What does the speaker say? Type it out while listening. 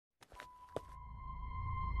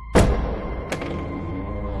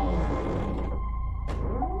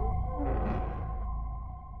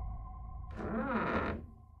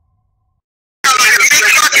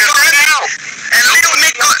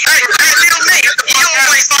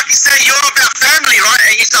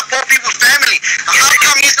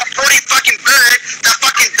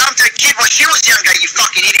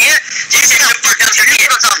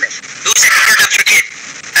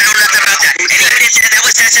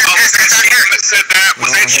that's out here. Said that.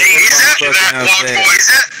 Was that she? Is that one boy? Is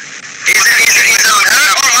that? Is on her?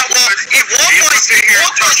 Alright, well, if one boy's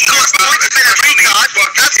caused points been a retard,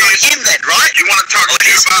 that's on him then, right? You want to talk to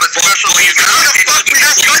me about a special needs? How the fuck we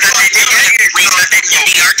have good ones? So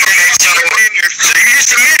you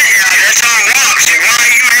just admitted that's on rocks, and why are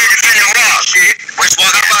you here defending rocks? Where's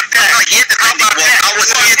what about that? I was here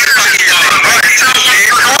to fucking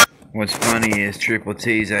What's funny is Triple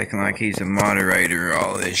T's acting like he's a moderator of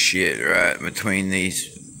all this shit, right? Between these,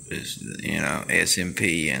 you know,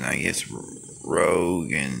 SMP and I guess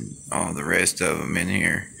Rogue and all the rest of them in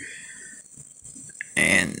here.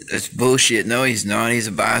 And it's bullshit. No, he's not. He's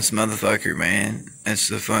a biased motherfucker, man. That's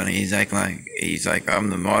so funny. He's acting like I'm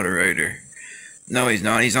the moderator. No, he's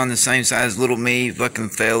not. He's on the same side as Little Me, fucking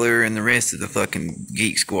Feller, and the rest of the fucking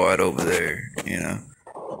Geek Squad over there, you know?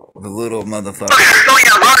 The little motherfucker.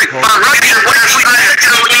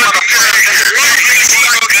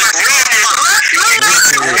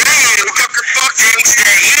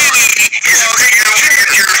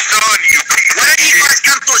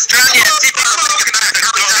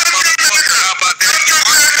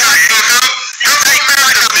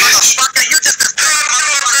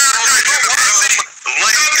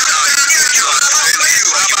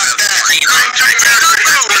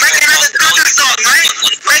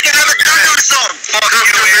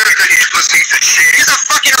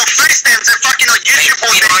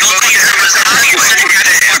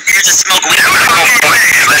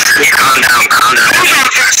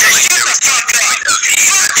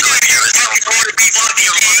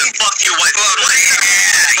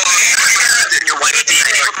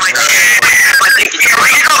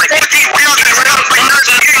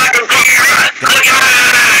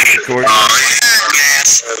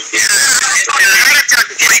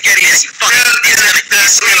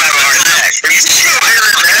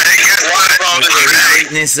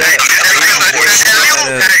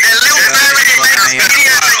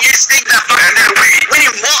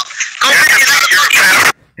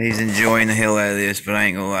 He's enjoying the hell out of this, but I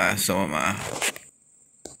ain't gonna lie, so am I.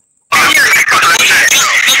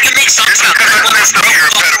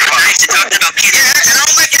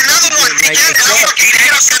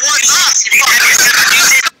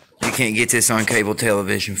 You can't get this on cable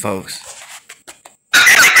television, folks.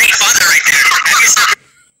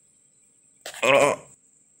 Oh,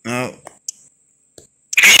 no.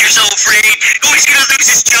 You're so afraid. Oh, he's gonna lose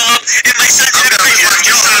his job, and my son's gonna lose his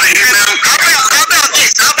job.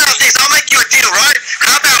 How about this? I'll make you a deal, right?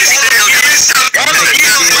 How about this? All of you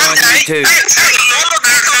on Monday,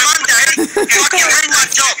 fucking ring my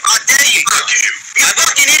job. I dare you. You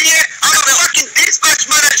fucking idiot. I'm a fucking dispatch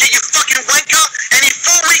manager, you fucking wanker. And in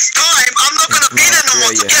 4 weeks' time, I'm not gonna be there no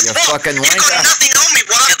more. So guess what? You've got nothing on me.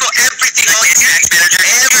 Well, I've got everything on you.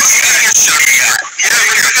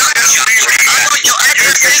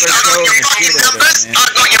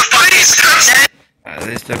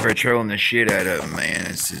 This stuff are trolling the shit out of him, man.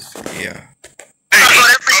 It's just, yeah.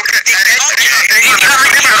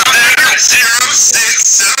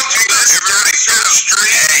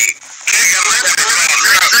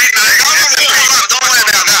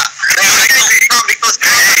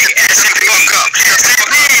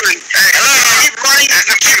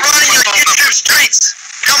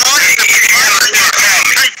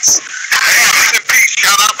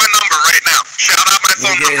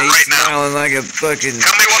 He's smiling like a fucking...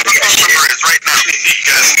 Tell me what the phone number is right now. You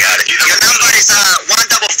got it. Your number is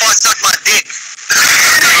 155 suck my dick.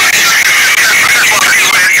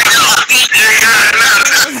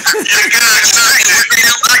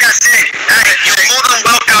 Like I said, you're more than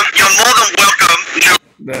welcome. You're more than welcome.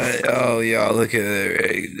 But, oh, y'all, look at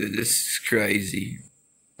that. This is crazy.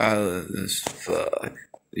 I love this. Fuck.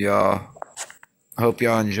 Y'all. Hope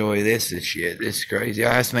y'all enjoy this and shit. This is crazy.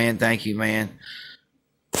 Ice Man, thank you, man.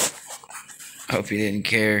 Hope you didn't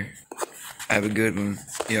care. Have a good one,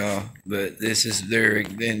 y'all. But this is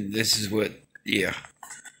this is what, yeah.